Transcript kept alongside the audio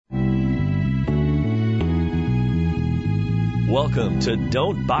Welcome to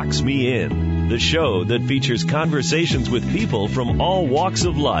Don't Box Me In, the show that features conversations with people from all walks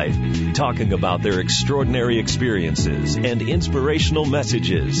of life, talking about their extraordinary experiences and inspirational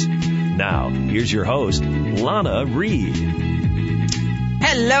messages. Now, here's your host, Lana Reed.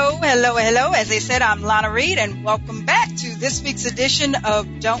 Hello, hello, hello. As I said, I'm Lana Reed, and welcome back to this week's edition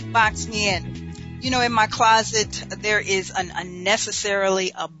of Don't Box Me In. You know, in my closet, there is an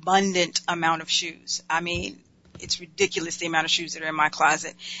unnecessarily abundant amount of shoes. I mean, it's ridiculous the amount of shoes that are in my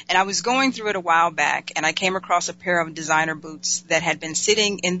closet. And I was going through it a while back, and I came across a pair of designer boots that had been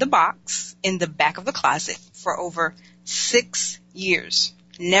sitting in the box in the back of the closet for over 6 years.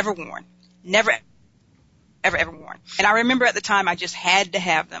 Never worn. Never, ever worn. And I remember at the time I just had to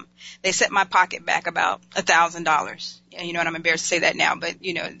have them. They set my pocket back about $1,000. You know, and I'm embarrassed to say that now, but,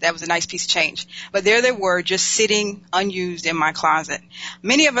 you know, that was a nice piece of change. But there they were, just sitting unused in my closet.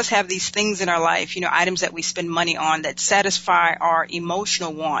 Many of us have these things in our life, you know, items that we spend money on that satisfy our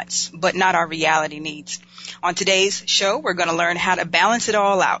emotional wants, but not our reality needs. On today's show, we're going to learn how to balance it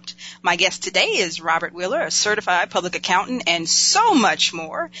all out. My guest today is Robert Wheeler, a certified public accountant, and so much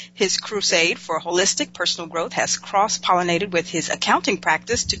more. His crusade for holistic personal growth has cross-pollinated with his accounting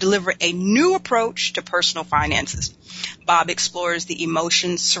practice to deliver a new approach to personal finances. Bob explores the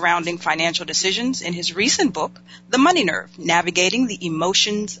emotions surrounding financial decisions in his recent book, The Money Nerve, Navigating the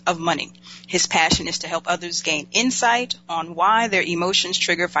Emotions of Money. His passion is to help others gain insight on why their emotions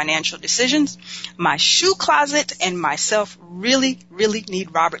trigger financial decisions. My shoe closet and myself really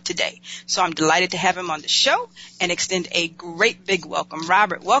need Robert today. So I'm delighted to have him on the show and extend a great big welcome.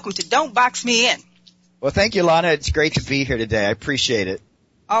 Robert, welcome to Don't Box Me In. Well, thank you, Lana. It's great to be here today. I appreciate it.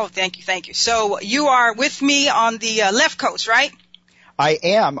 Oh, thank you. So you are with me on the left coast, right? I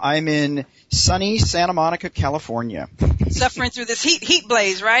am. I'm in sunny Santa Monica, California. Suffering through this heat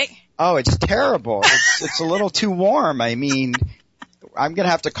blaze, right? Oh, it's terrible. It's a little too warm. I mean, I'm going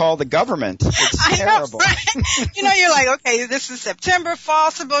to have to call the government. It's terrible. I know, right? You know, you're like, okay, this is September,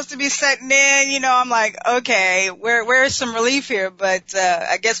 fall's supposed to be setting in. You know, I'm like, okay, where is some relief here? But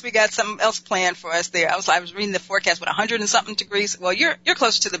I guess we got something else planned for us there. I was reading the forecast with 100 and something degrees. Well, you're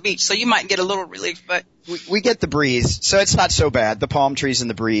closer to the beach, so you might get a little relief, but we get the breeze, so it's not so bad. The palm trees and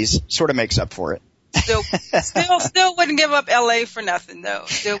the breeze sort of makes up for it. Still wouldn't give up LA for nothing, though.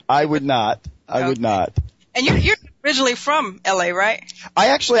 I would not. I would not. And you're originally from LA, right?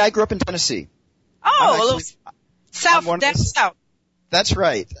 I grew up in Tennessee. Oh, a little south, down south. That's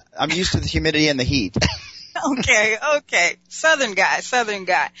right. I'm used to the humidity and the heat. Okay. Southern guy.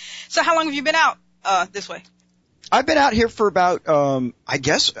 So how long have you been out this way? I've been out here for about, I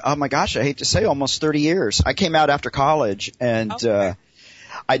guess, oh my gosh, I hate to say, almost 30 years. I came out after college, and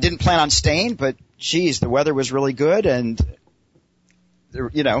I didn't plan on staying, but geez, the weather was really good, and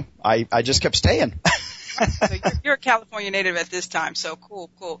you know, I just kept staying. So you're a California native at this time, so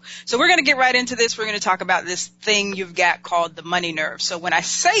cool. So we're going to get right into this. We're going to talk about this thing you've got called the money nerve. So when I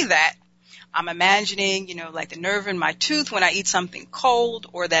say that, I'm imagining, you know, like the nerve in my tooth when I eat something cold,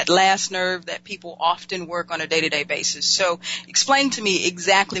 or that last nerve that people often work on a day-to-day basis. So explain to me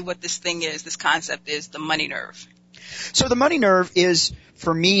exactly what this thing is, this concept is, the money nerve. So the money nerve is,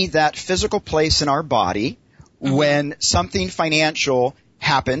 for me, that physical place in our body when something financial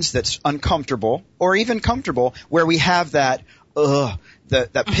happens that's uncomfortable or even comfortable, where we have that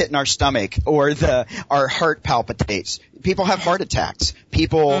that pit in our stomach, or our heart palpitates. People have heart attacks.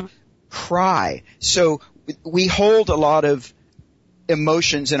 People cry. So we hold a lot of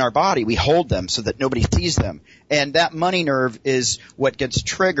emotions in our body. We hold them so that nobody sees them. And that money nerve is what gets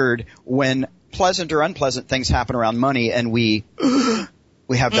triggered when pleasant or unpleasant things happen around money, and we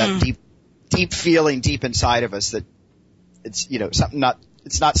have that deep feeling deep inside of us that it's, you know,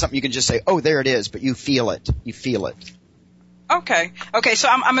 it's not something you can just say, oh, there it is, but you feel it. Okay. So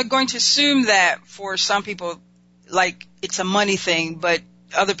I'm going to assume that for some people, like, it's a money thing, but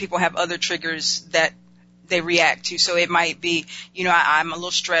other people have other triggers that they react to. So it might be, you know, I'm a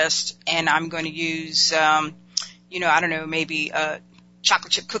little stressed and I'm going to use, you know, I don't know, maybe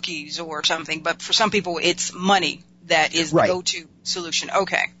chocolate chip cookies or something. But for some people, it's money that is the go-to solution.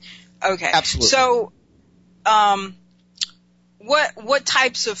 Okay. Absolutely. So, what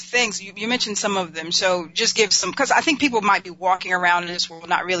types of things, you mentioned some of them, so just give some, because I think people might be walking around in this world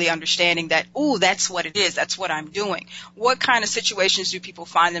not really understanding that, that's what it is, that's what I'm doing. What kind of situations do people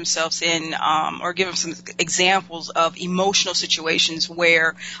find themselves in, or give them some examples of emotional situations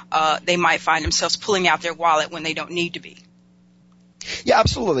where they might find themselves pulling out their wallet when they don't need to be? Yeah,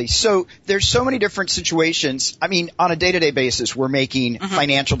 absolutely. So there's so many different situations. I mean, on a day-to-day basis, we're making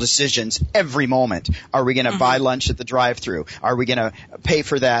financial decisions every moment. Are we going to buy lunch at the drive-thru? Are we going to pay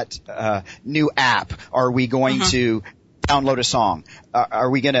for that new app? Are we going to download a song? Are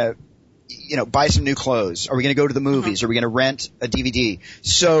we going to, buy some new clothes? Are we going to go to the movies? Are we going to rent a DVD?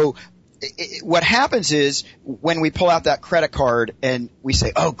 So what happens is when we pull out that credit card and we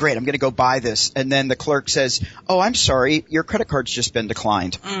say, oh, great, I'm going to go buy this. And then the clerk says, oh, I'm sorry, your credit card's just been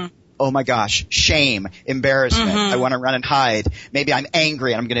declined. Oh my gosh, shame, embarrassment. I want to run and hide. Maybe I'm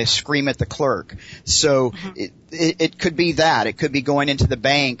angry and I'm going to scream at the clerk. So it could be that. It could be going into the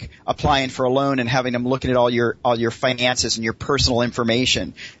bank, applying for a loan and having them looking at all your finances and your personal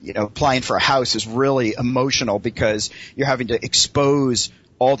information. Applying for a house is really emotional because you're having to expose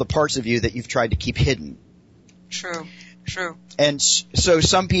all the parts of you that you've tried to keep hidden. True. And so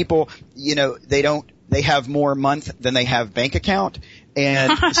some people, they have more month than they have bank account.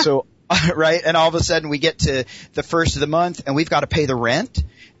 And so, right. And all of a sudden we get to the first of the month and we've got to pay the rent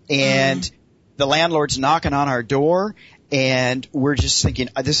and the landlord's knocking on our door and we're just thinking,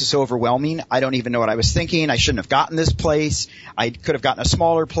 this is so overwhelming. I don't even know what I was thinking. I shouldn't have gotten this place. I could have gotten a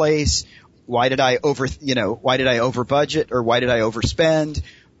smaller place. Why did I over budget or why did I overspend?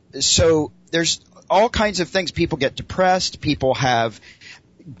 So there's all kinds of things. People get depressed. People have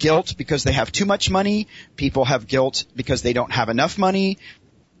guilt because they have too much money. People have guilt because they don't have enough money.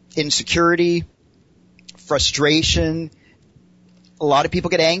 Insecurity, frustration. A lot of people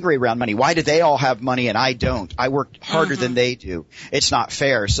get angry around money. Why do they all have money and I don't? I worked harder than they do. It's not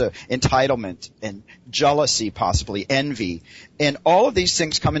fair. So entitlement and jealousy, possibly envy. And all of these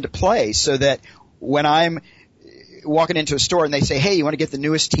things come into play so that when I'm walking into a store and they say, hey, you want to get the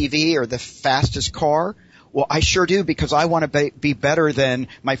newest TV or the fastest car? Well, I sure do because I want to be better than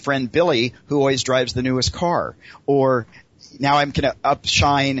my friend Billy who always drives the newest car. Or now I'm going to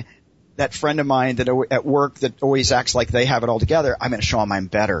upshine that friend of mine that at work that always acts like they have it all together. I'm going to show them I'm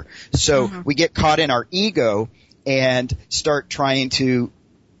better. So we get caught in our ego and start trying to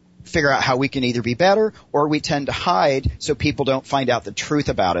figure out how we can either be better or we tend to hide so people don't find out the truth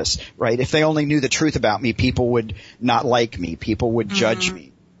about us, right? If they only knew the truth about me, people would not like me. People would judge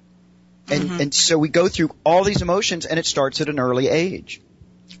me. And so we go through all these emotions and it starts at an early age.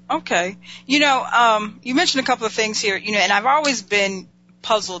 Okay. You mentioned a couple of things here, and I've always been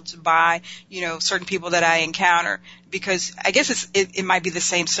puzzled by, certain people that I encounter because I guess it might be the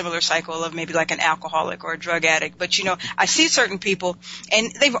same similar cycle of maybe like an alcoholic or a drug addict. But, I see certain people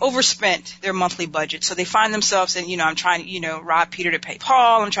and they've overspent their monthly budget. So they find themselves in, I'm trying to, rob Peter to pay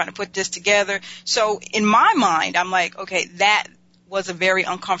Paul. I'm trying to put this together. So in my mind, I'm like, okay, that was a very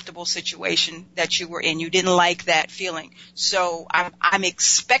uncomfortable situation that you were in. You didn't like that feeling. So I'm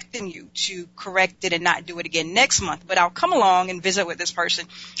expecting you to correct it and not do it again next month. But I'll come along and visit with this person,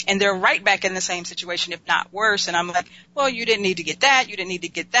 and they're right back in the same situation, if not worse. And I'm like, well, you didn't need to get that. You didn't need to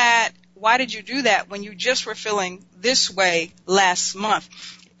get that. Why did you do that when you just were feeling this way last month?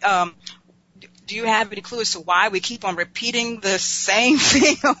 Do you have any clue as to why we keep on repeating the same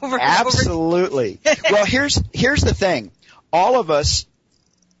thing over and over? Absolutely. Well, here's the thing. All of us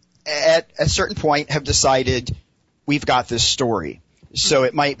at a certain point have decided we've got this story. So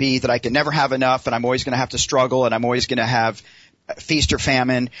it might be that I can never have enough and I'm always going to have to struggle and I'm always going to have feast or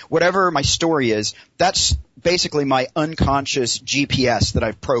famine. Whatever my story is, that's basically my unconscious GPS that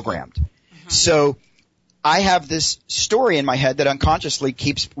I've programmed. So I have this story in my head that unconsciously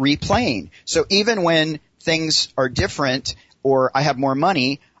keeps replaying. So even when things are different or I have more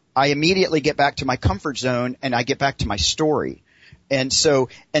money, I immediately get back to my comfort zone and I get back to my story. And so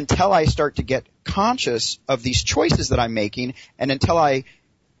until I start to get conscious of these choices that I'm making and until I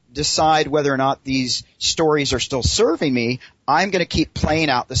decide whether or not these stories are still serving me, I'm going to keep playing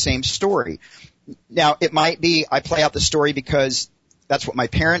out the same story. Now, it might be I play out the story because that's what my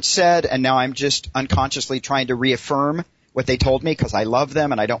parents said and now I'm just unconsciously trying to reaffirm what they told me because I love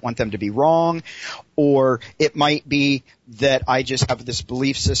them and I don't want them to be wrong. Or it might be that I just have this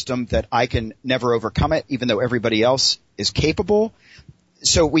belief system that I can never overcome it, even though everybody else is capable.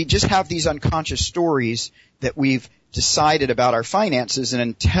 So we just have these unconscious stories that we've decided about our finances, and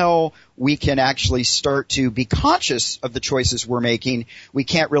until we can actually start to be conscious of the choices we're making, we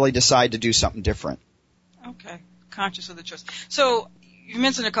can't really decide to do something different. Okay. Conscious of the choice. So you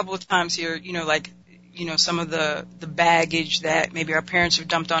mentioned a couple of times here, some of the baggage that maybe our parents have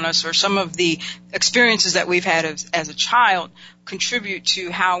dumped on us or some of the experiences that we've had as a child contribute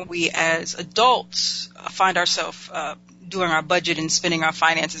to how we as adults find ourselves doing our budget and spending our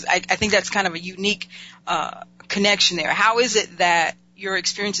finances. I think that's kind of a unique connection there. How is it that your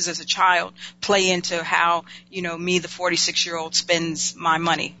experiences as a child play into how, me, the 46-year-old, spends my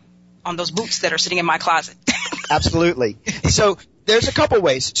money on those boots that are sitting in my closet? Absolutely. So there's a couple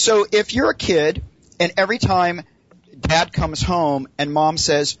ways. So if you're a kid and every time dad comes home and mom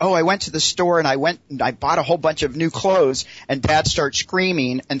says, oh, I went to the store and I bought a whole bunch of new clothes, and dad starts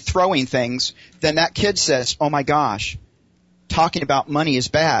screaming and throwing things, then that kid says, oh my gosh, talking about money is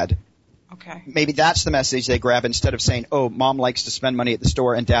bad. Okay. Maybe that's the message they grab instead of saying, oh, mom likes to spend money at the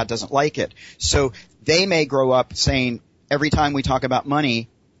store and dad doesn't like it. So they may grow up saying, every time we talk about money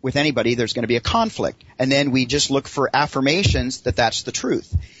with anybody, there's going to be a conflict. And then we just look for affirmations that that's the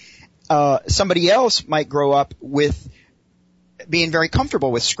truth. Somebody else might grow up with being very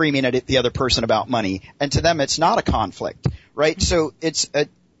comfortable with screaming at the other person about money. And to them, it's not a conflict, right? So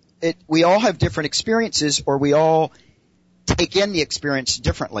we all have different experiences, or we all take in the experience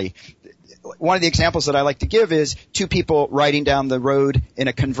differently. One of the examples that I like to give is two people riding down the road in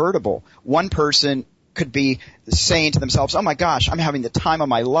a convertible. One person could be saying to themselves, oh my gosh, I'm having the time of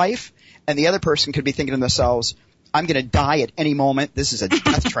my life. And the other person could be thinking to themselves, I'm going to die at any moment. This is a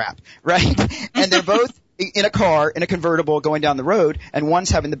death trap, right? And they're both in a car, in a convertible, going down the road, and one's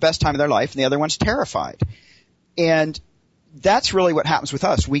having the best time of their life and the other one's terrified. And that's really what happens with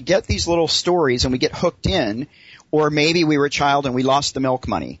us. We get these little stories and we get hooked in. Or maybe we were a child and we lost the milk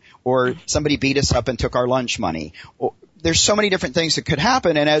money, or somebody beat us up and took our lunch money. There's so many different things that could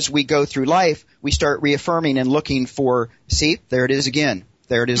happen, and as we go through life, we start reaffirming and looking for, see, there it is again.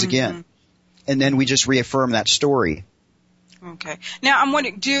 There it is again. And then we just reaffirm that story. Okay. Now, I'm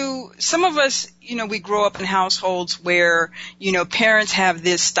wondering, do some of us, we grow up in households where, parents have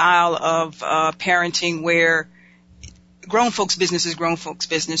this style of parenting where grown folks' business is grown folks'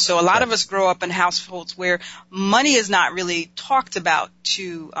 business. So a lot of us grow up in households where money is not really talked about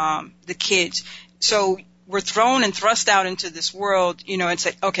to the kids. So we're thrown and thrust out into this world, and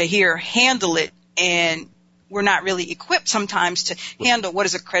say, okay, here, handle it. And we're not really equipped sometimes to handle what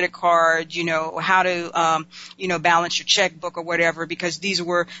is a credit card, how to, balance your checkbook or whatever, because these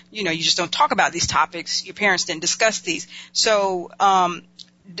were, you just don't talk about these topics. Your parents didn't discuss these. So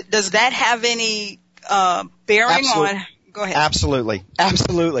does that have any bearing on? Go ahead. Absolutely.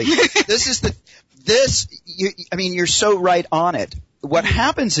 You're so right on it. What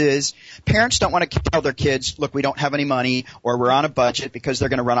happens is parents don't want to tell their kids, look, we don't have any money, or we're on a budget, because they're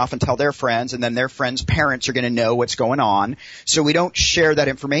going to run off and tell their friends, and then their friends' parents are going to know what's going on. So we don't share that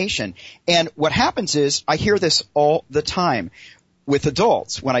information. And what happens is, I hear this all the time with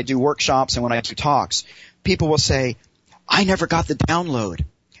adults when I do workshops and when I do talks. People will say, I never got the download.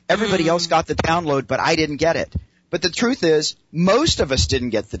 Everybody else got the download, but I didn't get it. But the truth is, most of us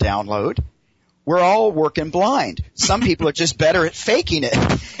didn't get the download. We're all working blind. Some people are just better at faking it.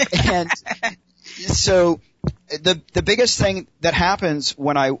 And so the biggest thing that happens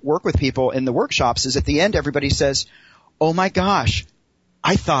when I work with people in the workshops is at the end, everybody says, oh my gosh,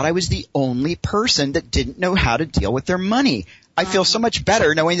 I thought I was the only person that didn't know how to deal with their money. I feel so much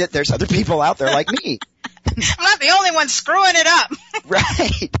better knowing that there's other people out there like me. I'm not the only one screwing it up.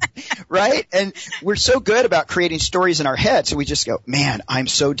 Right. And we're so good about creating stories in our head. So we just go, man, I'm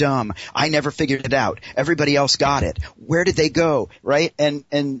so dumb. I never figured it out. Everybody else got it. Where did they go? Right. And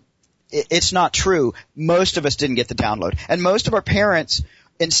it's not true. Most of us didn't get the download. And most of our parents,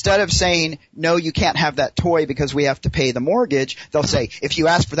 instead of saying, no, you can't have that toy because we have to pay the mortgage, they'll say, if you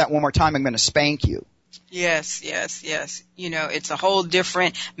ask for that one more time, I'm going to spank you. Yes. It's a whole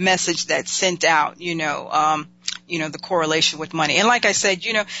different message that's sent out, the correlation with money. And like I said,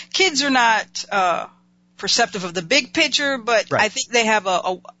 kids are not perceptive of the big picture, but right. I think they have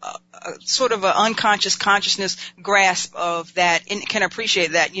a sort of an unconscious consciousness grasp of that and can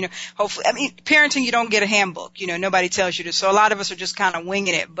appreciate that, hopefully. I mean, parenting, you don't get a handbook, nobody tells you to. So a lot of us are just kind of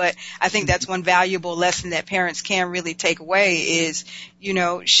winging it. But I think that's one valuable lesson that parents can really take away is,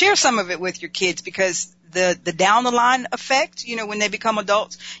 share some of it with your kids, because the down the line effect, when they become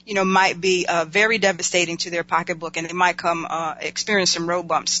adults, might be very devastating to their pocketbook, and they might experience some road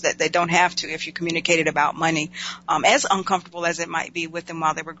bumps that they don't have to if you communicated about money, as uncomfortable as it might be with them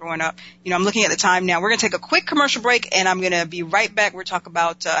while they were growing up. I'm looking at the time now. We're going to take a quick commercial break, and I'm going to be right back. We'll talk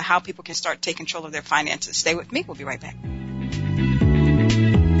about how people can start taking control of their finances. Stay with me. We'll be right back.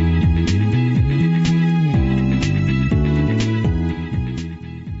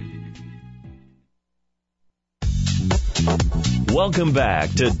 Welcome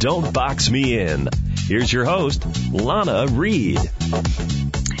back to Don't Box Me In. Here's your host, Lana Reed.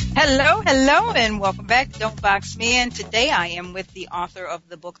 Hello, and welcome back to Don't Box Me In. Today I am with the author of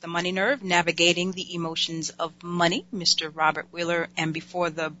the book, The Money Nerve, Navigating the Emotions of Money, Mr. Robert Wheeler. And before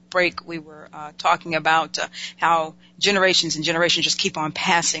the break, we were talking about how generations and generations just keep on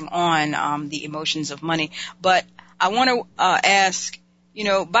passing on the emotions of money. But I want to ask, you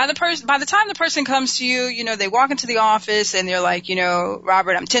know, by the time the person comes to you, you know, they walk into the office and they're like, you know,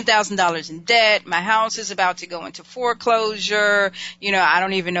 Robert, I'm $10,000 in debt. My house is about to go into foreclosure. You know, I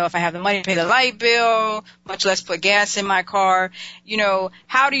don't even know if I have the money to pay the light bill, much less put gas in my car. You know,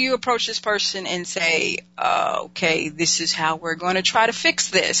 how do you approach this person and say, okay, this is how we're going to try to fix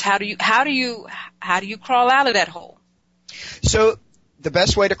this? How do you crawl out of that hole? So the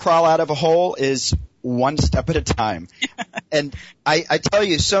best way to crawl out of a hole is one step at a time. And I tell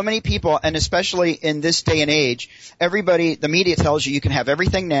you, so many people, and especially in this day and age, everybody, the media tells you can have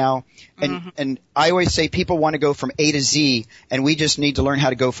everything now. And, and I always say people want to go from A to Z, and we just need to learn how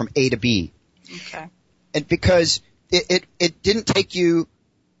to go from A to B. Okay. And because it didn't take you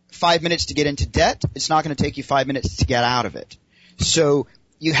 5 minutes to get into debt, it's not going to take you 5 minutes to get out of it. So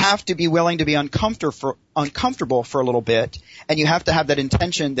you have to be willing to be uncomfortable for a little bit, and you have to have that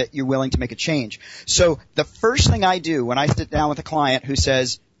intention that you're willing to make a change. So the first thing I do when I sit down with a client who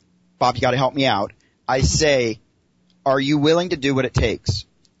says, Bob, you got to help me out, I say, are you willing to do what it takes?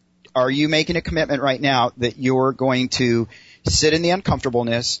 Are you making a commitment right now that you're going to sit in the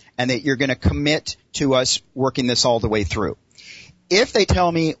uncomfortableness and that you're going to commit to us working this all the way through? If they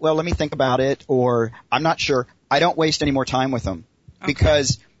tell me, well, let me think about it, or I'm not sure, I don't waste any more time with them. Okay.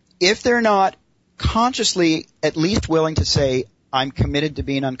 Because if they're not consciously at least willing to say, I'm committed to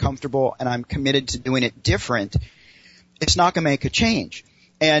being uncomfortable and I'm committed to doing it different, it's not going to make a change.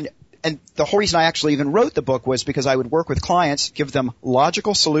 And the whole reason I actually even wrote the book was because I would work with clients, give them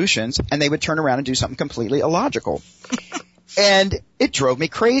logical solutions, and they would turn around and do something completely illogical. And it drove me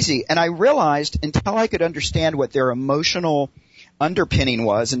crazy. And I realized until I could understand what their emotional underpinning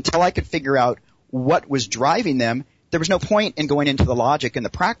was, until I could figure out what was driving them, there was no point in going into the logic and the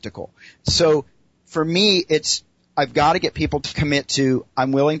practical. So for me, I've got to get people to commit to,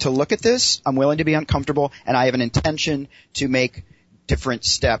 I'm willing to look at this, I'm willing to be uncomfortable, and I have an intention to make different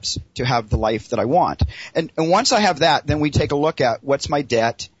steps to have the life that I want. And once I have that, then we take a look at what's my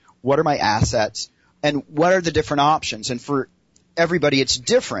debt, what are my assets, and what are the different options. And for everybody, it's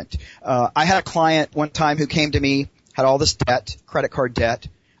different. I had a client one time who came to me, had all this debt, credit card debt.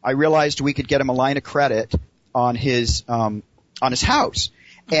 I realized we could get him a line of credit on his house.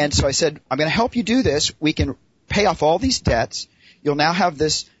 And so I said, I'm going to help you do this. We can pay off all these debts. You'll now have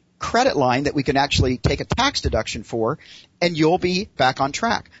this credit line that we can actually take a tax deduction for, and you'll be back on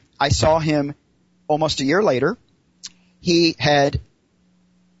track. I saw him almost a year later. He had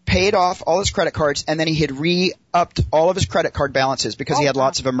paid off all his credit cards, and then he had re-upped all of his credit card balances because he had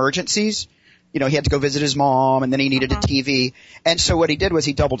lots of emergencies. You know, he had to go visit his mom, and then he needed a TV. And so what he did was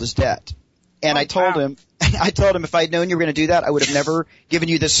he doubled his debt. And I told him if I had known you were going to do that, I would have never given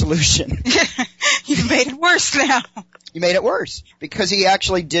you this solution. You've made it worse now. You made it worse because he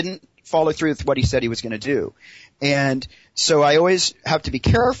actually didn't follow through with what he said he was going to do. And so I always have to be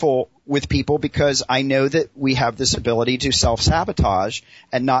careful with people because I know that we have this ability to self-sabotage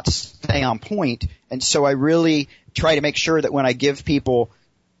and not stay on point. And so I really try to make sure that when I give people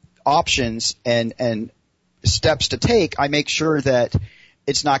options and steps to take, I make sure that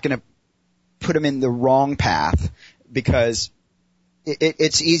it's not going to put them in the wrong path because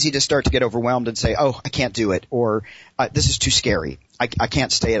it's easy to start to get overwhelmed and say, oh, I can't do it, or this is too scary. I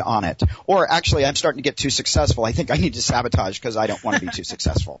can't stay on it. Or actually, I'm starting to get too successful. I think I need to sabotage because I don't want to be too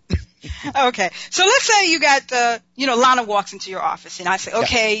successful. Okay. So let's say you got, Lana walks into your office and I say,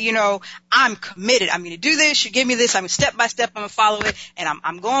 okay, I'm committed. I'm going to do this. You give me this. I'm step by step. I'm going to follow it and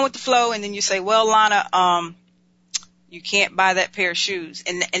I'm going with the flow. And then you say, well, Lana, you can't buy that pair of shoes.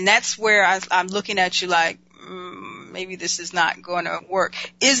 And that's where I'm looking at you like, maybe this is not going to work.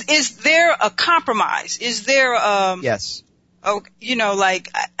 Is there a compromise? Is there, yes. Oh,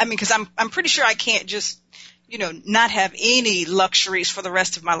 because I'm pretty sure I can't just, not have any luxuries for the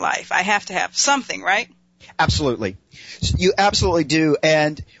rest of my life. I have to have something, right? Absolutely. You absolutely do.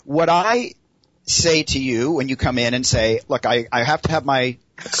 And what I say to you when you come in and say, look, I have to have my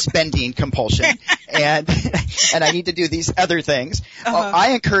spending compulsion and I need to do these other things.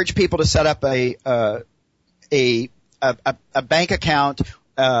 I encourage people to set up a bank account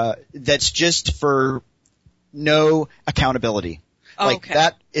that's just for no accountability. Like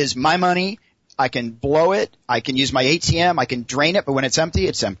that is my money. I can blow it. I can use my ATM. I can drain it, but when it's empty,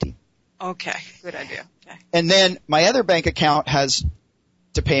 it's empty. Okay. Good idea. Okay. And then my other bank account has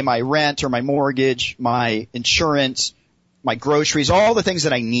to pay my rent or my mortgage, my insurance, my groceries, all the things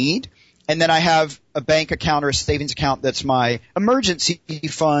that I need. And then I have a bank account or a savings account that's my emergency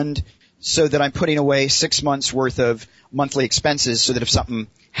fund so that I'm putting away 6 months worth of monthly expenses so that if something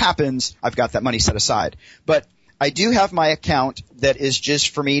happens, I've got that money set aside. But I do have my account that is just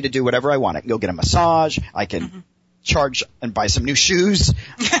for me to do whatever I want. I can go get a massage. I can charge and buy some new shoes.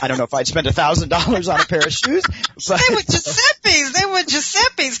 I don't know if I'd spend $1,000 on a pair of shoes. But They were Giuseppe's. They were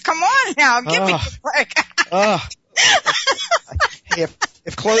Giuseppe's. Come on now. Give me a break. Hey,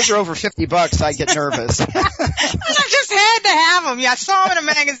 if clothes are over $50, I get nervous. I just had to have them. Yeah, I saw them in a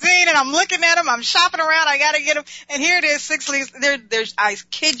magazine, and I'm looking at them. I'm shopping around. I got to get them. And here it is, 6 weeks. I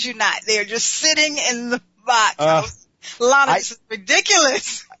kid you not. They're just sitting in the box. This is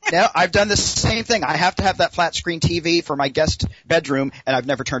ridiculous. No, I've done the same thing. I have to have that flat screen TV for my guest bedroom, and I've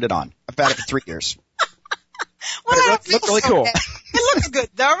never turned it on. I've had it for 3 years. Well, but it looked really cool. Bad. It looks good,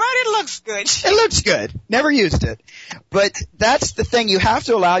 though, right? It looks good. It looks good. Never used it. But that's the thing. You have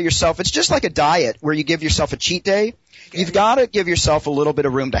to allow yourself. It's just like a diet where you give yourself a cheat day. You've got to give yourself a little bit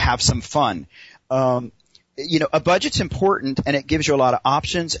of room to have some fun. A budget's important, and it gives you a lot of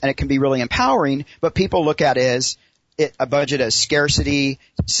options, and it can be really empowering, but people look at a budget as scarcity,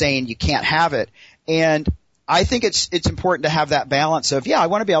 saying you can't have it. And I think it's important to have that balance of, I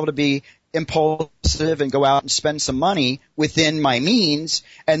want to be able to be impulsive and go out and spend some money within my means,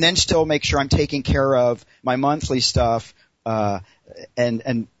 and then still make sure I'm taking care of my monthly stuff,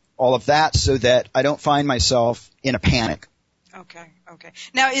 and all of that, so that I don't find myself in a panic. Okay.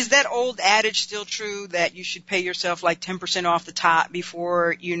 Now, is that old adage still true that you should pay yourself like 10% off the top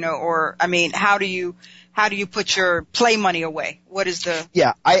before, how do you put your play money away? What is the?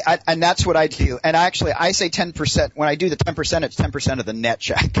 Yeah, and that's what I do. And actually, I say 10%. When I do the 10%, it's 10% of the net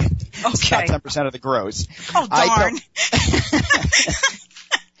check. It's not 10% of the gross. Oh, darn.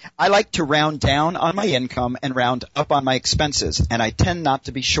 I like to round down on my income and round up on my expenses, and I tend not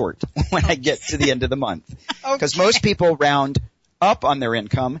to be short when I get to the end of the month. Because most people round up on their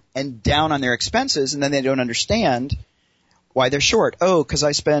income and down on their expenses, and then they don't understand why they're short. Oh, because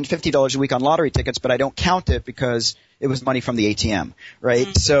I spend $50 a week on lottery tickets, but I don't count it because it was money from the ATM, right?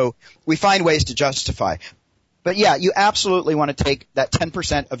 Mm-hmm. So we find ways to justify. But yeah, you absolutely want to take that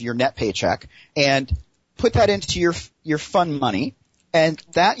 10% of your net paycheck and put that into your fun money, and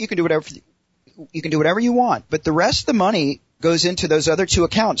that you can do whatever you want. But the rest of the money goes into those other two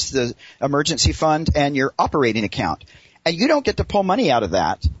accounts, the emergency fund and your operating account. And you don't get to pull money out of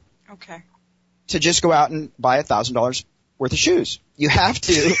that. Okay. To just go out and buy $1,000 worth of shoes. You have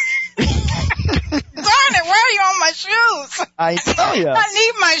to. Darn it, where are you on my shoes? I tell you. I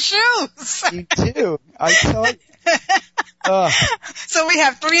need my shoes. You do. I tell you. So we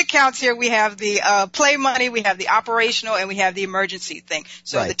have 3 accounts here. We have the play money, we have the operational, and we have the emergency thing.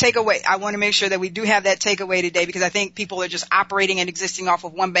 So right. The takeaway, I want to make sure that we do have that takeaway today, because I think people are just operating and existing off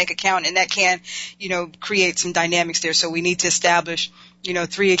of one bank account, and that can, create some dynamics there. So we need to establish,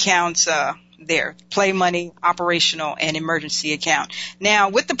 3 accounts there: play money, operational, and emergency account. Now,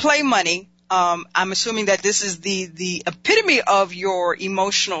 with the play money, I'm assuming that this is the epitome of your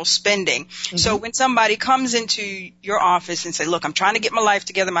emotional spending. Mm-hmm. So when somebody comes into your office and say, look, I'm trying to get my life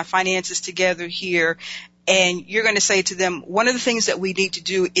together, my finances together here, and you're going to say to them, one of the things that we need to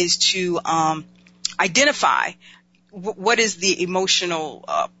do is to identify what is the emotional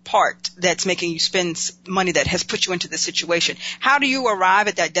part that's making you spend money that has put you into this situation. How do you arrive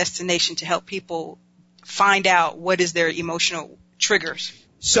at that destination to help people find out what is their emotional triggers?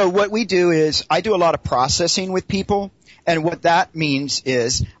 So what we do is I do a lot of processing with people, and what that means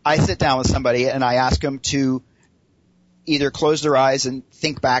is I sit down with somebody and I ask them to either close their eyes and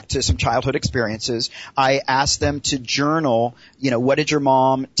think back to some childhood experiences. I ask them to journal, what did your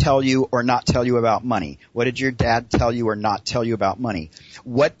mom tell you or not tell you about money? What did your dad tell you or not tell you about money?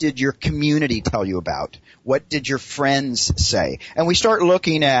 What did your community tell you about? What did your friends say? And we start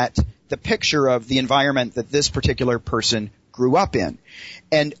looking at the picture of the environment that this particular person grew up in.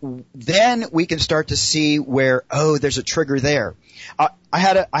 And then we can start to see where, there's a trigger there. I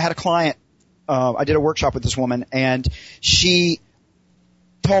had a client, I did a workshop with this woman, and she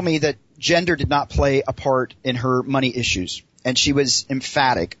told me that gender did not play a part in her money issues. And she was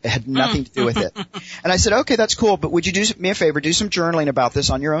emphatic. It had nothing to do with it. And I said, okay, that's cool, but would you do me a favor, do some journaling about this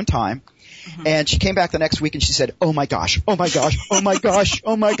on your own time? Mm-hmm. And she came back the next week and she said, oh my gosh, oh my gosh, oh my gosh,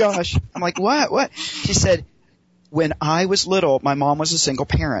 oh my gosh. I'm like, what? She said, when I was little, my mom was a single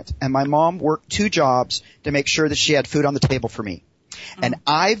parent, and my mom worked 2 jobs to make sure that she had food on the table for me. Mm-hmm. And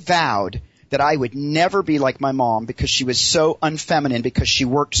I vowed that I would never be like my mom because she was so unfeminine because she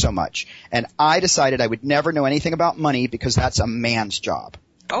worked so much. And I decided I would never know anything about money because that's a man's job.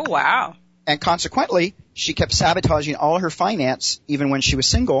 Oh, wow. And consequently, she kept sabotaging all her finance even when she was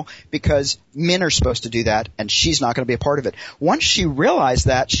single because men are supposed to do that and she's not going to be a part of it. Once she realized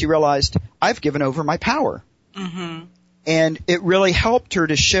that, she realized I've given over my power. Mm-hmm. And it really helped her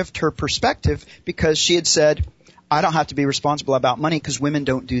to shift her perspective because she had said, I don't have to be responsible about money because women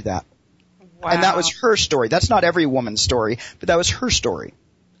don't do that. Wow. And that was her story. That's not every woman's story, but that was her story.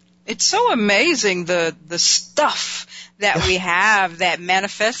 It's so amazing the stuff that we have that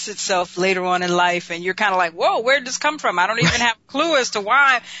manifests itself later on in life, and you're kind of like, whoa, where did this come from? I don't even have a clue as to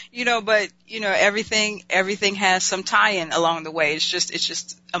why, but everything has some tie-in along the way. It's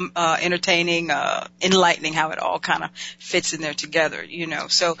just entertaining, enlightening how it all kind of fits in there together,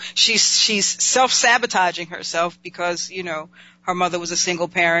 So she's self-sabotaging herself because, her mother was a single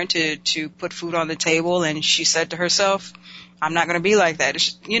parent to put food on the table, and she said to herself, I'm not going to be like that,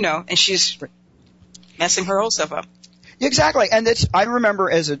 and she's messing her whole self up. Exactly. And I remember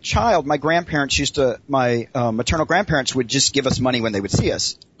as a child, my maternal grandparents would just give us money when they would see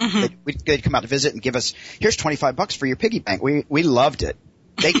us. Mm-hmm. They'd come out to visit and give us, here's $25 for your piggy bank. We loved it.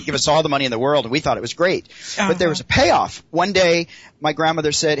 They could give us all the money in the world, and we thought it was great. Uh-huh. But there was a payoff. One day, my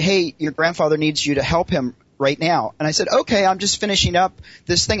grandmother said, hey, your grandfather needs you to help him right now. And I said, okay, I'm just finishing up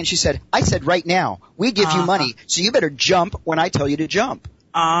this thing. And she said, I said right now. We give you money, so you better jump when I tell you to jump.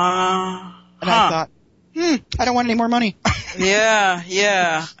 And I thought, I don't want any more money. Yeah.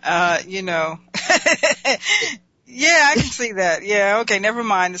 Yeah, I can see that. Yeah, okay, never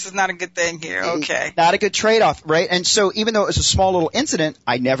mind. This is not a good thing here. Okay. Not a good trade-off, right? And so even though it was a small little incident,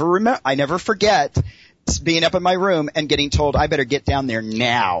 I never forget being up in my room and getting told I better get down there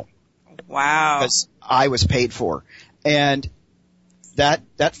now. Wow. Because I was paid for. And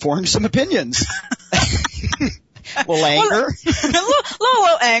that formed some opinions. Well, anger.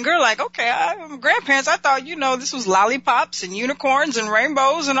 little anger, like, okay, grandparents, I thought, this was lollipops and unicorns and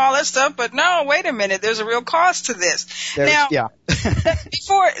rainbows and all that stuff, but no, wait a minute, there's a real cost to this. Now,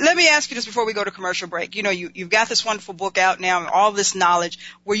 let me ask you this before we go to commercial break. You've got this wonderful book out now and all this knowledge.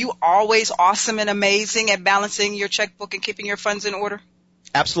 Were you always awesome and amazing at balancing your checkbook and keeping your funds in order?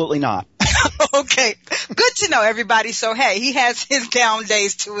 Absolutely not. Okay. Good to know, everybody. So, hey, he has his down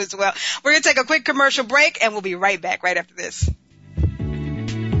days, too, as well. We're going to take a quick commercial break, and we'll be right back right after this.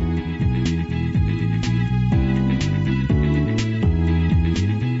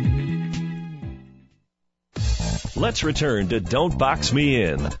 Let's return to Don't Box Me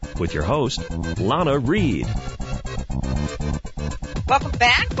In with your host, Lana Reed. Welcome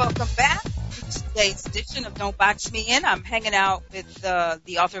back. Today's edition of Don't Box Me In. I'm hanging out with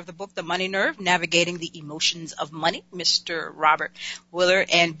the author of the book, The Money Nerve, Navigating the Emotions of Money, Mr. Robert Willer.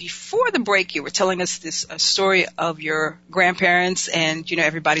 And before the break, you were telling us this story of your grandparents, and,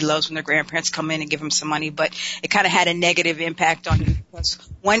 everybody loves when their grandparents come in and give them some money, but it kind of had a negative impact on you. Because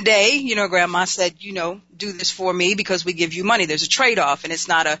one day, Grandma said, do this for me because we give you money. There's a trade-off, and it's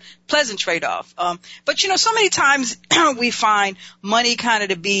not a pleasant trade-off. But, so many times we find money kind of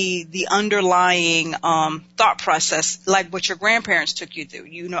to be the underlying thought process, like what your grandparents took you through.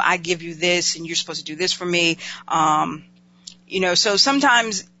 I give you this, and you're supposed to do this for me. So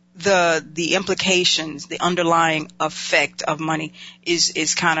sometimes the implications, the underlying effect of money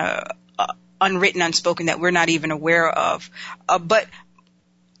is kind of unwritten, unspoken, that we're not even aware of. But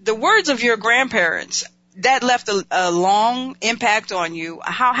the words of your grandparents, that left a long impact on you.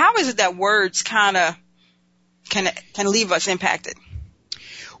 How is it that words kind of can leave us impacted?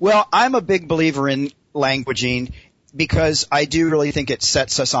 Well, I'm a big believer in languaging because I do really think it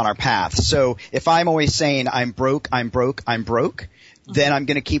sets us on our path. So if I'm always saying I'm broke, then I'm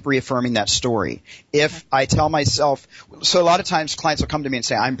going to keep reaffirming that story. If I tell myself, so a lot of times clients will come to me and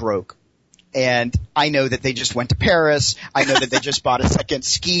say, I'm broke. And I know that they just went to Paris. I know that they just bought a second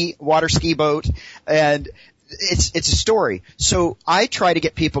water ski boat. And it's a story. So I try to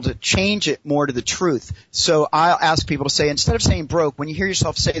get people to change it more to the truth. So I'll ask people to say, instead of saying broke, when you hear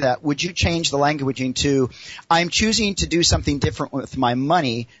yourself say that, would you change the languaging to, I'm choosing to do something different with my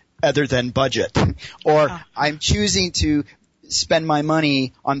money other than budget? Or I'm choosing to spend my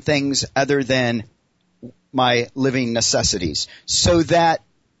money on things other than my living necessities. So that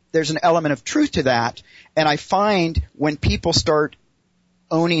there's an element of truth to that. And I find when people start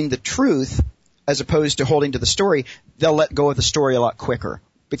owning the truth as opposed to holding to the story, they'll let go of the story a lot quicker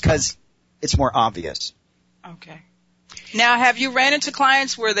because it's more obvious. Okay. Now, have you ran into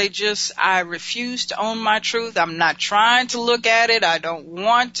clients where I refuse to own my truth? I'm not trying to look at it. I don't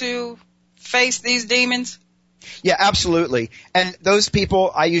want to face these demons? Yeah, absolutely. And those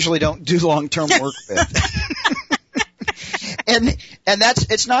people I usually don't do long-term work with. And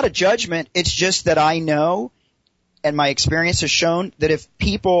it's not a judgment. It's just that I know, and my experience has shown, that if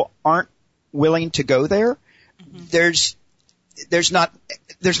people aren't willing to go there, there's no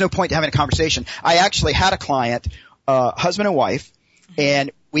point to having a conversation. I actually had a client, husband and wife,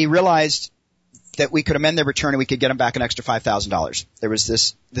 and we realized that we could amend their return and we could get them back an extra $5,000. There was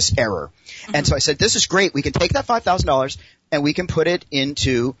this error. And so I said, this is great. We can take that $5,000 and we can put it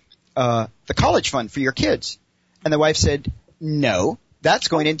into the college fund for your kids. And the wife said, no, that's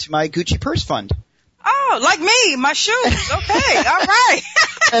going into my Gucci purse fund. Oh, like me, my shoes. Okay, all right.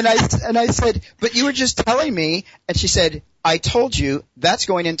 And I said, but you were just telling me. And she said, I told you that's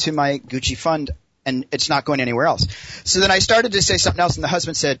going into my Gucci fund and it's not going anywhere else. So then I started to say something else, and the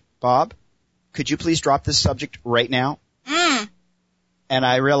husband said, Bob, could you please drop this subject right now? And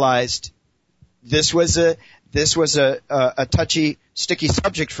I realized this was a touchy, sticky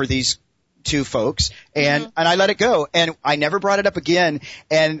subject for these two folks, and I let it go, and I never brought it up again.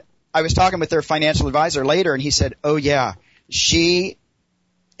 And I was talking with their financial advisor later, and he said, oh yeah, she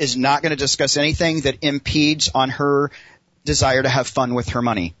is not going to discuss anything that impedes on her desire to have fun with her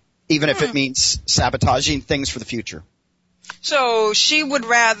money, even if it means sabotaging things for the future. So she would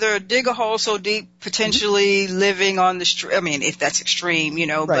rather dig a hole so deep, potentially living on the street. I mean, if that's extreme,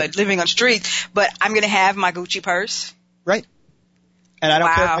 right. But living on the street. But I'm going to have my Gucci purse. Right. And I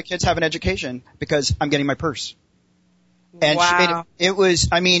don't care if my kids have an education because I'm getting my purse. And she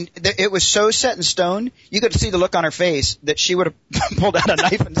made it was so set in stone. You could see the look on her face that she would have pulled out a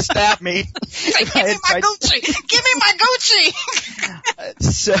knife and stabbed me. Give me my Gucci. Give me my Gucci.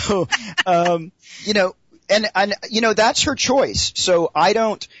 So, And that's her choice. So I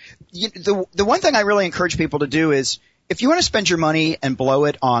don't, the one thing I really encourage people to do is if you want to spend your money and blow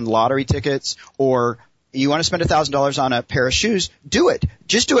it on lottery tickets, or you want to spend $1,000 on a pair of shoes, do it.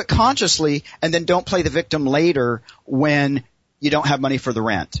 Just do it consciously, and then don't play the victim later when you don't have money for the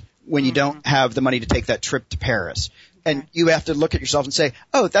rent, when you don't have the money to take that trip to Paris. And you have to look at yourself and say,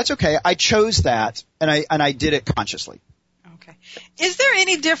 oh, that's okay. I chose that, and I did it consciously. Okay. Is there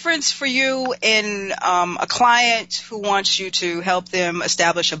any difference for you in a client who wants you to help them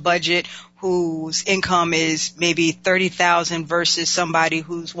establish a budget whose income is maybe $30,000 versus somebody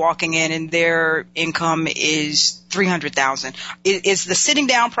who's walking in and their income is $300,000? Is the sitting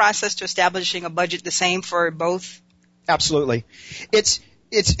down process to establishing a budget the same for both? Absolutely. It's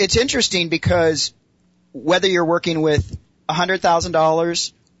interesting because whether you're working with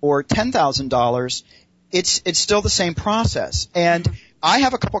 $100,000 or $10,000, it's still the same process. And I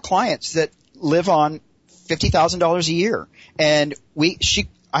have a couple clients that live on $50,000 a year. And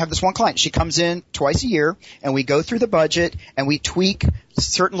I have this one client. She comes in twice a year, and we go through the budget, and we tweak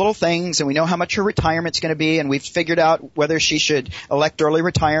certain little things, and we know how much her retirement's going to be, and we've figured out whether she should elect early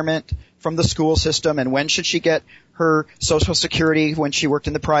retirement from the school system, and when should she get her Social Security when she worked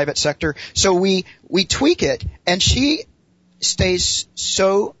in the private sector. So we tweak it, and she stays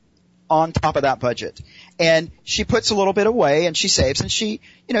so on top of that budget. And she puts a little bit away and she saves, and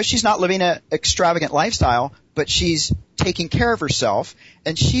she's not living an extravagant lifestyle, but she's taking care of herself,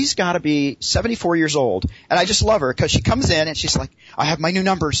 and she's got to be 74 years old. And I just love her because she comes in and she's like, I have my new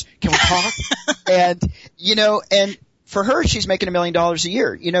numbers. Can we talk? and for her, she's making $1 million a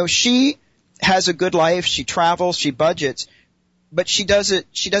year. She has a good life. She travels, she budgets, but she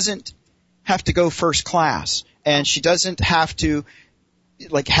doesn't have to go first class, and she doesn't have to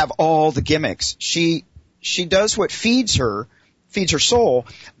have all the gimmicks. She does what feeds her soul,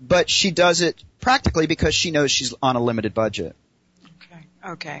 but she does it practically because she knows she's on a limited budget.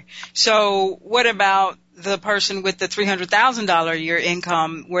 Okay. So what about the person with the $300,000 a year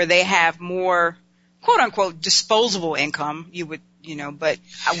income where they have more quote unquote disposable income? But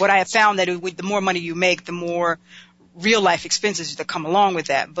what I have found that the more money you make, the more real life expenses that come along with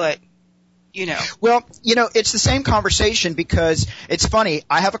that. But Well, it's the same conversation because it's funny.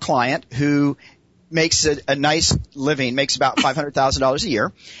 I have a client who makes a nice living, makes about $500,000 a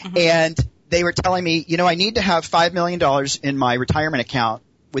year. And they were telling me, I need to have $5 million in my retirement account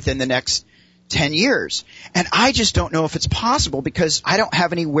within the next 10 years. And I just don't know if it's possible because I don't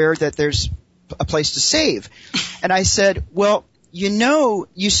have anywhere that there's a place to save. And I said, well,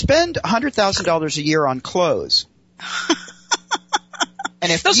 you spend $100,000 a year on clothes.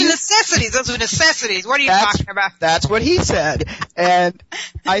 And those are necessities. What are you talking about? That's what he said. And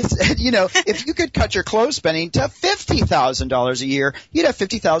I said, if you could cut your clothes spending to $50,000 a year, you'd have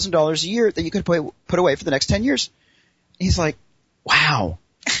 $50,000 a year that you could put away for the next 10 years. He's like, wow,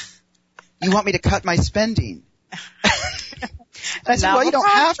 you want me to cut my spending? And I said, well, you don't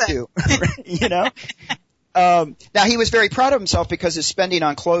have to, Now he was very proud of himself because his spending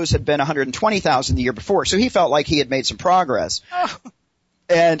on clothes had been $120,000 the year before. So he felt like he had made some progress. Oh.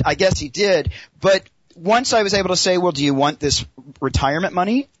 And I guess he did. But once I was able to say, well, do you want this retirement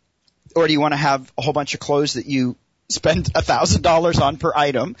money, or do you want to have a whole bunch of clothes that you spend $1,000 on per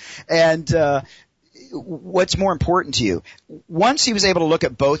item? And what's more important to you? Once he was able to look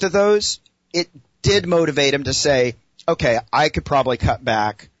at both of those, it did motivate him to say, okay, I could probably cut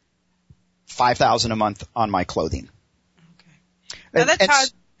back $5,000 a month on my clothing. Okay. Now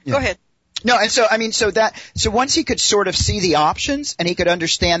Go ahead. No, and so, I mean, so once he could sort of see the options and he could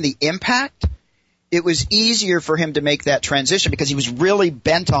understand the impact, it was easier for him to make that transition because he was really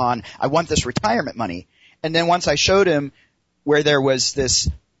bent on, I want this retirement money. And then once I showed him where there was this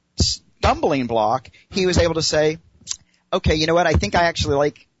stumbling block, he was able to say, okay, you know what? I think I actually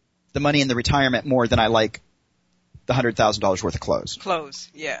like the money in the retirement more than I like the $100,000 worth of clothes. Clothes,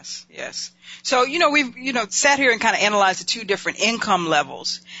 yes. So, we've, sat here and kind of analyzed the two different income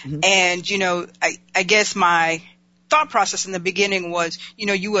levels. Mm-hmm. And, I guess my thought process in the beginning was,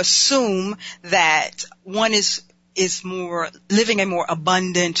 you assume that one is more living a more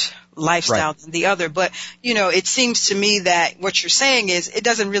abundant lifestyle than the other. But, it seems to me that what you're saying is it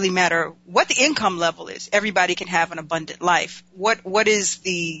doesn't really matter what the income level is. Everybody can have an abundant life. What is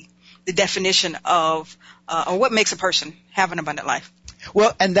the definition of, or what makes a person have an abundant life?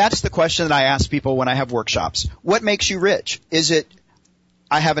 Well, and that's the question that I ask people when I have workshops. What makes you rich? Is it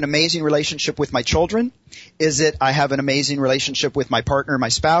I have an amazing relationship with my children? Is it I have an amazing relationship with my partner, my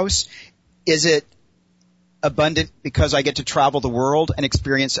spouse? Is it abundant because I get to travel the world and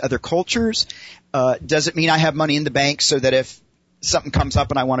experience other cultures? Does it mean I have money in the bank so that if something comes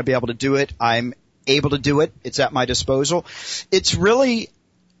up and I want to be able to do it, I'm able to do it? It's at my disposal. It's really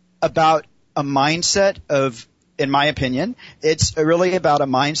about a mindset of, in my opinion, it's really about a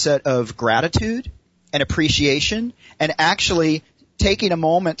mindset of gratitude and appreciation and actually taking a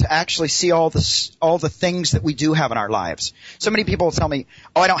moment to actually see all the things that we do have in our lives. So many people tell me,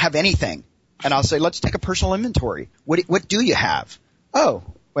 oh, I don't have anything. And I'll say, let's take a personal inventory. What do you have? Oh,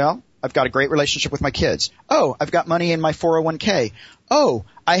 well, I've got a great relationship with my kids. Oh, I've got money in my 401k. Oh,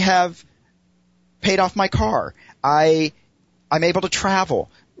 I have paid off my car. I'm able to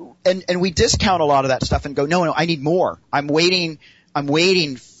travel. And we discount a lot of that stuff and go, no, I need more. I'm waiting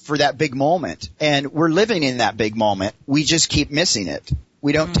for that big moment. And we're living in that big moment. We just keep missing it.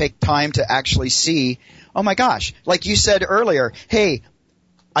 We don't take time to actually see, oh my gosh, like you said earlier, hey,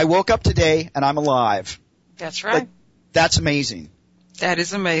 I woke up today and I'm alive. That's right. Like, that's amazing. That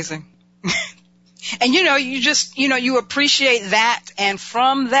is amazing. And you appreciate that, and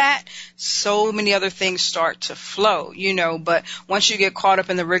from that, so many other things start to flow, but once you get caught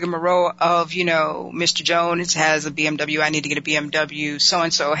up in the rigmarole of, Mr. Jones has a BMW, I need to get a BMW,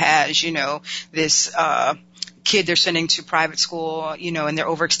 so-and-so has, this, kid they're sending to private school, and they're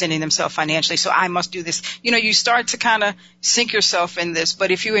overextending themselves financially, so I must do this. You start to kind of sink yourself in this, but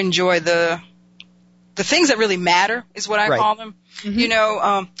if you enjoy the things that really matter is what I call them.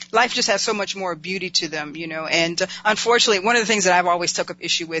 Mm-hmm. Life just has so much more beauty to them, and unfortunately, one of the things that I've always took up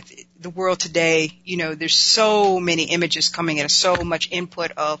issue with the world today, there's so many images coming in, so much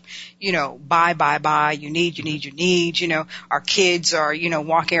input of, buy, you need, our kids are,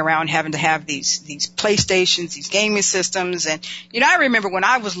 walking around having to have these PlayStations, these gaming systems. And, I remember when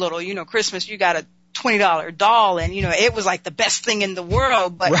I was little, Christmas, you got a $20 doll and, it was like the best thing in the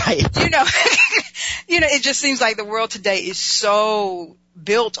world. But, it just seems like the world today is so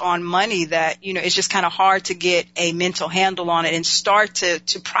built on money that, it's just kind of hard to get a mental handle on it and start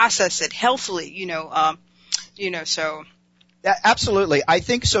to process it healthily, so. Absolutely. I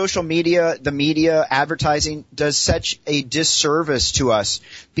think social media, the media, advertising does such a disservice to us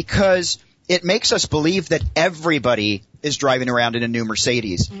because it makes us believe that everybody is driving around in a new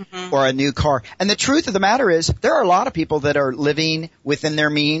Mercedes or a new car. And the truth of the matter is there are a lot of people that are living within their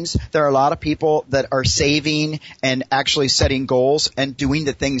means. There are a lot of people that are saving and actually setting goals and doing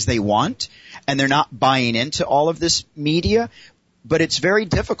the things they want. And they're not buying into all of this media. But it's very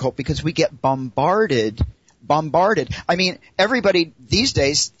difficult because we get bombarded. I mean, everybody these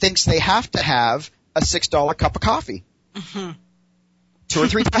days thinks they have to have a $6 cup of coffee. 2 or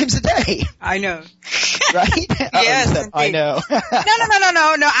 3 times a day. I know. Right? Yes. I know.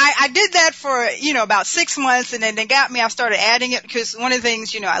 No. I did that for, about 6 months and then they got me. I started adding it because one of the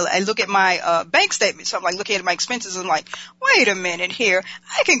things, I look at my, bank statement. So I'm like looking at my expenses and I'm like, wait a minute here.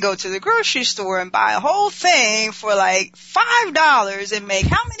 I can go to the grocery store and buy a whole thing for like $5 and make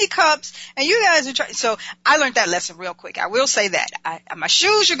how many cups? And you guys are trying. So I learned that lesson real quick. I will say that. My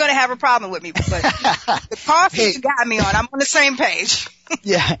shoes, you're going to have a problem with me, but the coffee you got me on, I'm on the same page.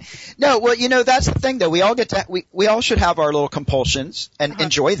 Yeah. No, well, that's the thing though. We all we all should have our little compulsions and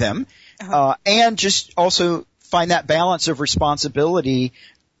enjoy them. And just also find that balance of responsibility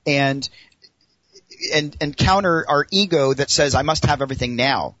and counter our ego that says, I must have everything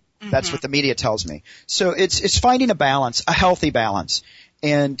now. That's what the media tells me. So it's finding a balance, a healthy balance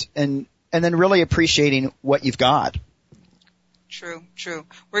and then really appreciating what you've got. True.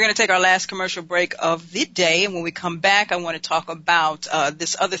 We're going to take our last commercial break of the day, and when we come back, I want to talk about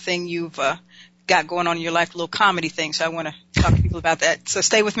this other thing you've got going on in your life, a little comedy thing. So I want to talk to people about that. So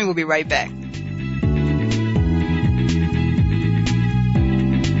stay with me. We'll be right back.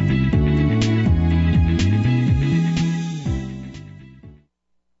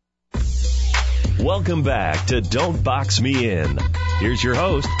 Welcome back to Don't Box Me In. Here's your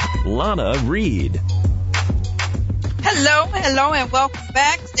host, Lana Reed. Hello, and welcome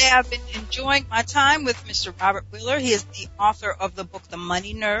back. Today I've been enjoying my time with Mr. Robert Wheeler. He is the author of the book, The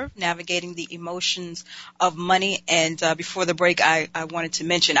Money Nerve, Navigating the Emotions of Money. And before the break, I wanted to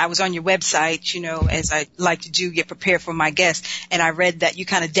mention, I was on your website, as I like to do, get prepared for my guests, and I read that you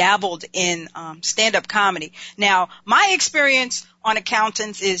kind of dabbled in stand-up comedy. Now, my experience on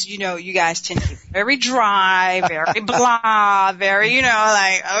accountants is, you guys tend to be very dry, very blah, very,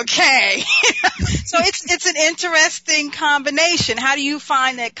 okay. So it's an interesting combination. How do you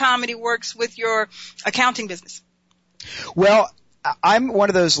find that comedy works with your accounting business? Well, I'm one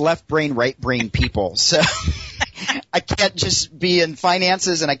of those left brain, right brain people. So I can't just be in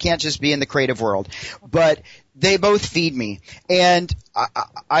finances and I can't just be in the creative world. But they both feed me. And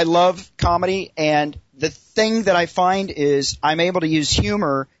I love comedy, and the thing that I find is I'm able to use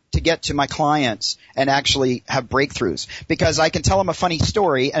humor to get to my clients and actually have breakthroughs, because I can tell them a funny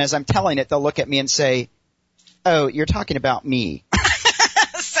story, and as I'm telling it, they'll look at me and say, "Oh, you're talking about me."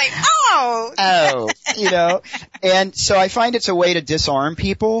 Say, "Oh." And so I find it's a way to disarm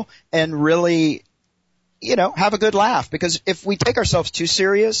people and really, have a good laugh, because if we take ourselves too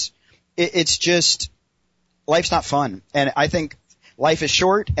serious, it's just, life's not fun. And I think life is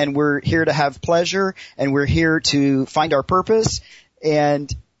short, and we're here to have pleasure, and we're here to find our purpose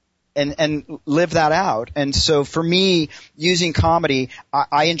and live that out. And so for me, using comedy,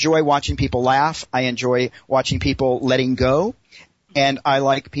 I enjoy watching people laugh. I enjoy watching people letting go. And I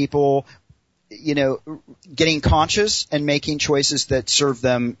like people, getting conscious and making choices that serve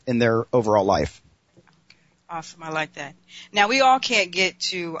them in their overall life. Awesome. I like that. Now, we all can't get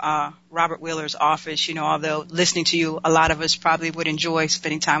to Robert Wheeler's office, although listening to you, a lot of us probably would enjoy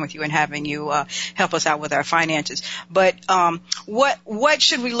spending time with you and having you help us out with our finances. But what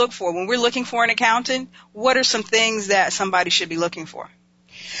should we look for? When we're looking for an accountant, what are some things that somebody should be looking for?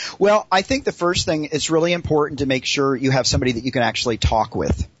 Well, I think the first thing, it's really important to make sure you have somebody that you can actually talk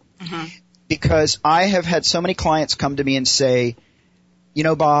with. Mm-hmm. Because I have had so many clients come to me and say,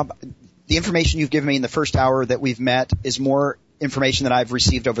 Bob, the information you've given me in the first hour that we've met is more information than I've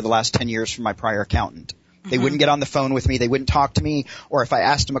received over the last 10 years from my prior accountant. Mm-hmm. They wouldn't get on the phone with me. They wouldn't talk to me. Or if I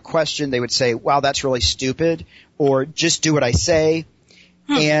asked them a question, they would say, wow, that's really stupid. Or just do what I say.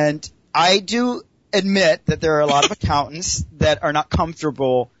 And I do admit that there are a lot of accountants that are not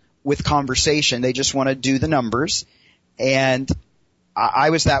comfortable with conversation. They just want to do the numbers. And I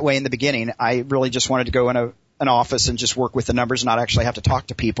was that way in the beginning. I really just wanted to go in an office and just work with the numbers and not actually have to talk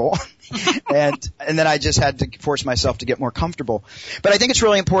to people. and then I just had to force myself to get more comfortable. But I think it's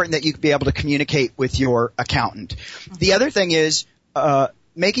really important that you be able to communicate with your accountant. The other thing is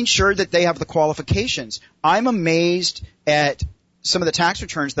making sure that they have the qualifications. I'm amazed at some of the tax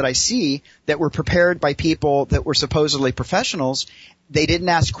returns that I see that were prepared by people that were supposedly professionals. They didn't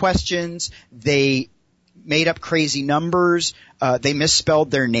ask questions. They made up crazy numbers. They misspelled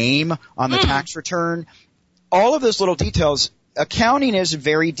their name on the tax return. All of those little details. Accounting is a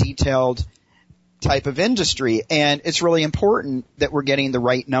very detailed type of industry, and it's really important that we're getting the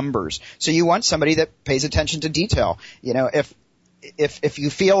right numbers. So you want somebody that pays attention to detail. If you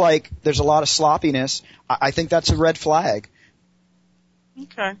feel like there's a lot of sloppiness, I think that's a red flag.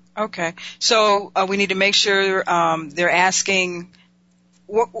 Okay. So we need to make sure they're asking.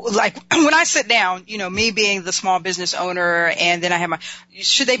 Like when I sit down, me being the small business owner, and then I have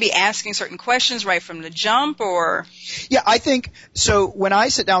should they be asking certain questions right from the jump, or? Yeah, I think so. When I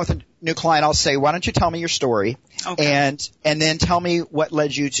sit down with a new client, I'll say, why don't you tell me your story? Okay. And then tell me what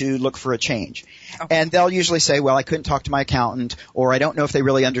led you to look for a change. Okay. And they'll usually say, well, I couldn't talk to my accountant, or I don't know if they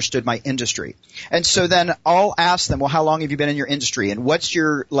really understood my industry. And so then I'll ask them, well, how long have you been in your industry, and what's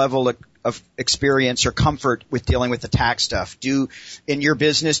your level of experience or comfort with dealing with the tax stuff? In your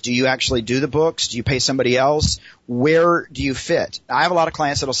business, do you actually do the books? Do you pay somebody else? Where do you fit? I have a lot of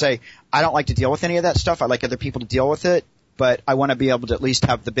clients that'll say, I don't like to deal with any of that stuff. I like other people to deal with it, but I want to be able to at least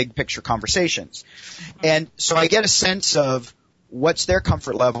have the big picture conversations. Mm-hmm. And so I get a sense of what's their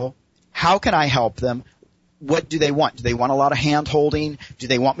comfort level. How can I help them? What do they want? Do they want a lot of hand holding? Do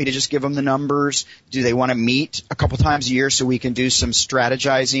they want me to just give them the numbers? Do they want to meet a couple times a year so we can do some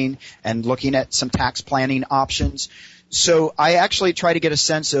strategizing and looking at some tax planning options? So I actually try to get a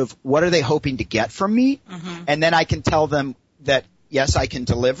sense of what are they hoping to get from me? Mm-hmm. And then I can tell them that, yes, I can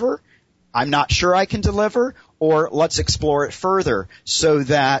deliver. I'm not sure I can deliver, or let's explore it further so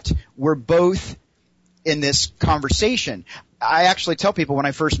that we're both in this conversation. I actually tell people when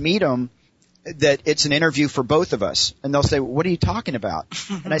I first meet them that it's an interview for both of us. And they'll say, what are you talking about?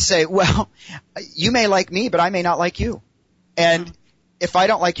 And I say, well, you may like me, but I may not like you. And if I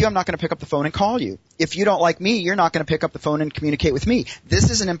don't like you, I'm not going to pick up the phone and call you. If you don't like me, you're not going to pick up the phone and communicate with me.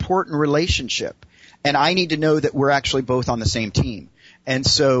 This is an important relationship. And I need to know that we're actually both on the same team. And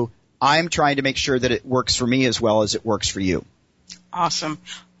so I'm trying to make sure that it works for me as well as it works for you. Awesome.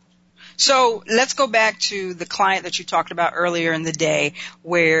 So let's go back to the client that you talked about earlier in the day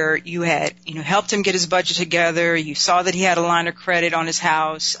where you had, helped him get his budget together. You saw that he had a line of credit on his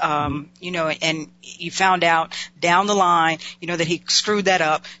house, and you found out down the line, that he screwed that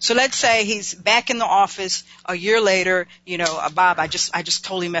up. So let's say he's back in the office a year later, Bob, I just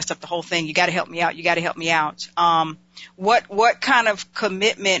totally messed up the whole thing. You got to help me out. You got to help me out. What kind of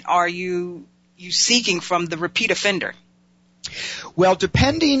commitment are you seeking from the repeat offender? Well,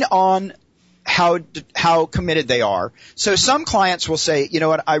 depending on how committed they are. So some clients will say, you know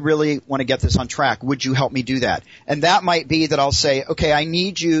what, I really want to get this on track. Would you help me do that? And that might be that I'll say, okay, I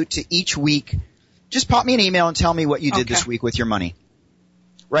need you to each week just pop me an email and tell me what you did this week with your money.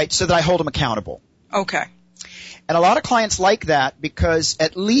 Right? So that I hold them accountable. Okay. And a lot of clients like that because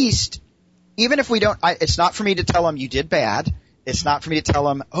at least, even if we don't, it's not for me to tell them you did bad. It's not for me to tell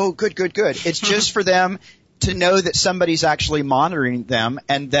them, oh, good. It's just for them to know that somebody's actually monitoring them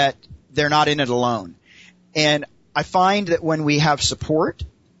and that they're not in it alone. And I find that when we have support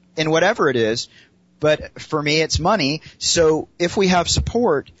in whatever it is, but for me it's money, so if we have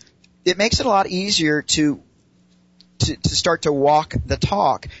support, it makes it a lot easier to start to walk the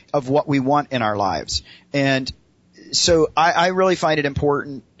talk of what we want in our lives. And so I really find it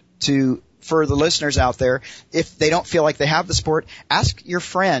important for the listeners out there, if they don't feel like they have the support, ask your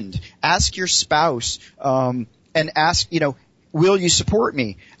friend, ask your spouse, and ask, will you support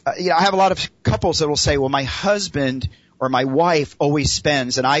me? I have a lot of couples that will say, well, my husband or my wife always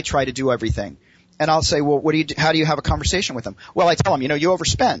spends and I try to do everything. And I'll say, well, how do you have a conversation with them? Well, I tell them, you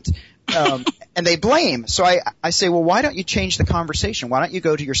overspent. And they blame. So I say, well, why don't you change the conversation? Why don't you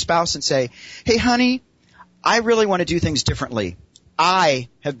go to your spouse and say, hey, honey, I really want to do things differently. I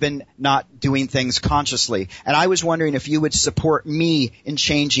have been not doing things consciously, and I was wondering if you would support me in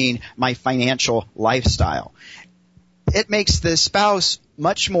changing my financial lifestyle. It makes the spouse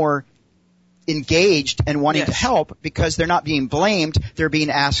much more engaged and wanting to help because they're not being blamed, they're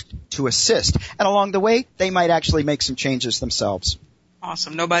being asked to assist. And along the way, they might actually make some changes themselves.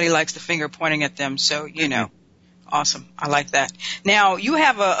 Awesome. Nobody likes the finger pointing at them, so, Awesome. I like that. Now, you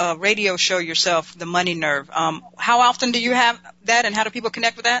have a radio show yourself, The Money Nerve. How often do you have that, and how do people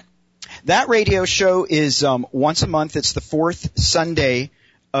connect with that? That radio show is once a month. It's the fourth Sunday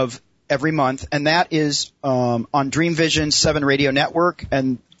of every month, and that is on Dream Vision 7 Radio Network,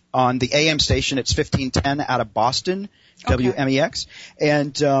 and on the AM station, it's 1510 out of Boston, WMEX.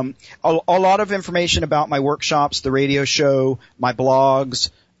 And a lot of information about my workshops, the radio show, my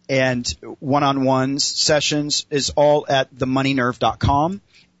blogs, and one-on-ones sessions is all at themoneynerve.com.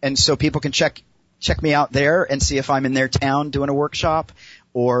 And so people can check me out there and see if I'm in their town doing a workshop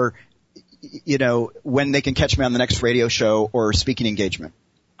or, when they can catch me on the next radio show or speaking engagement.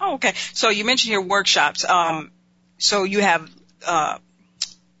 Oh, okay. So you mentioned your workshops. So you have,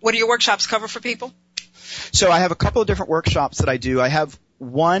 what do your workshops cover for people? So I have a couple of different workshops that I do. I have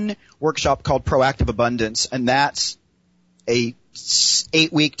one workshop called Proactive Abundance, and that's a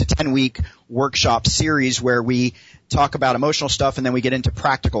 8-week to 10-week workshop series where we talk about emotional stuff and then we get into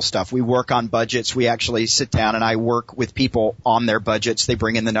practical stuff. We work on budgets. We actually sit down and I work with people on their budgets. They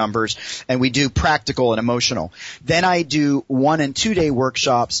bring in the numbers and we do practical and emotional. Then I do 1 and 2 day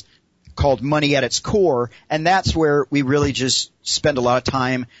workshops called Money at its Core, and that's where we really just spend a lot of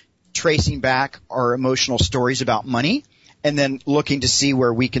time tracing back our emotional stories about money and then looking to see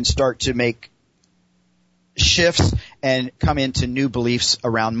where we can start to make shifts and come into new beliefs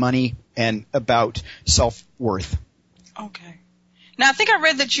around money and about self-worth. Okay. Now, I think I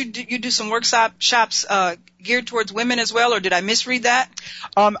read that you do some workshops geared towards women as well, or did I misread that?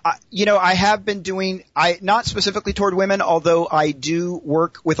 I have been doing, not specifically toward women, although I do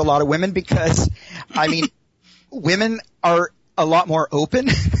work with a lot of women because, women are a lot more open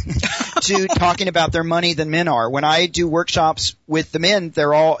to talking about their money than men are. When I do workshops with the men,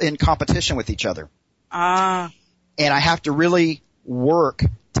 they're all in competition with each other. And I have to really work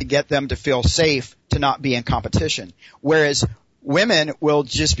to get them to feel safe to not be in competition. Whereas women will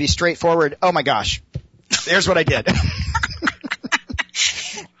just be straightforward. Oh my gosh, there's what I did.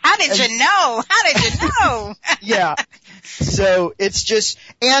 How did you know? Yeah. So it's just,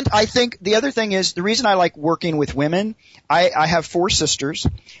 and I think the other thing is the reason I like working with women, I have 4 sisters,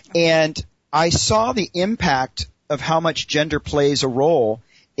 and I saw the impact of how much gender plays a role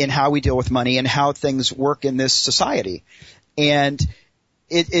in how we deal with money and how things work in this society. And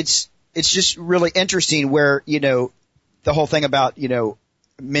it's just really interesting where, the whole thing about,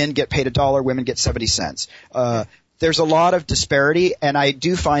 men get paid $1, women get 70 cents. There's a lot of disparity, and I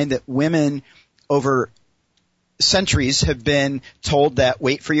do find that women over centuries have been told that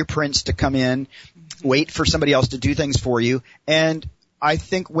wait for your prince to come in, wait for somebody else to do things for you. And I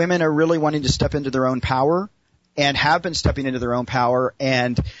think women are really wanting to step into their own power and have been stepping into their own power.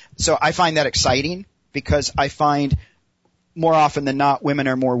 And so I find that exciting because I find more often than not women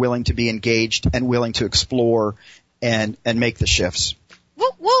are more willing to be engaged and willing to explore and make the shifts.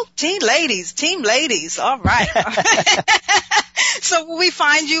 Woo, team ladies. All right. So will we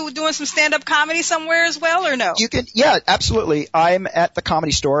find you doing some stand-up comedy somewhere as well, or no? You can, yeah, absolutely. I'm at the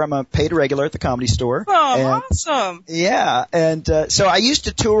Comedy Store. I'm a paid regular at the Comedy Store. Oh, awesome. Yeah, and so I used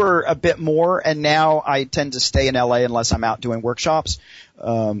to tour a bit more, and now I tend to stay in LA unless I'm out doing workshops,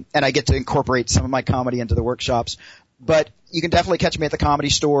 and I get to incorporate some of my comedy into the workshops. But you can definitely catch me at the Comedy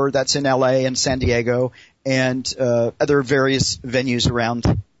Store. That's in LA and San Diego, and other various venues around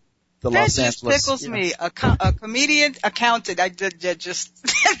the Los Angeles. That just tickles me. A comedian accountant. I just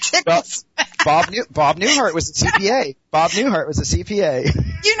tickles. Well, Bob Newhart was a CPA.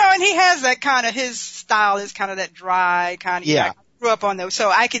 And he has that kind of, his style is kind of that dry kind of. Yeah. I grew up on those,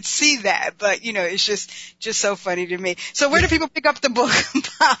 so I could see that. But it's just so funny to me. So where do people pick up the book,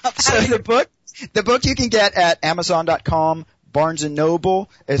 Bob? So the book you can get at Amazon.com, Barnes &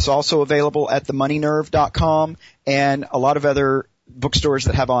 Noble. It's also available at themoneynerve.com, and a lot of other bookstores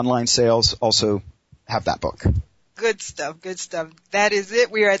that have online sales also have that book. Good stuff. That is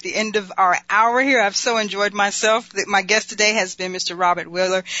it. We are at the end of our hour here. I've so enjoyed myself. My guest today has been Mr. Robert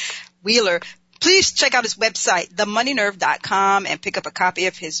Wheeler. Please check out his website, themoneynerve.com, and pick up a copy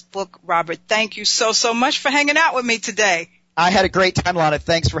of his book. Robert, thank you so much for hanging out with me today. I had a great time, Lana.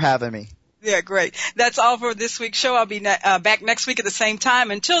 Thanks for having me. Yeah, great. That's all for this week's show. I'll be back next week at the same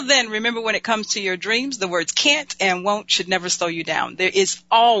time. Until then, remember, when it comes to your dreams, the words can't and won't should never slow you down. There is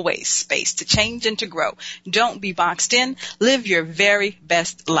always space to change and to grow. Don't be boxed in. Live your very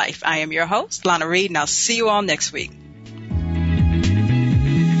best life. I am your host, Lana Reed, and I'll see you all next week.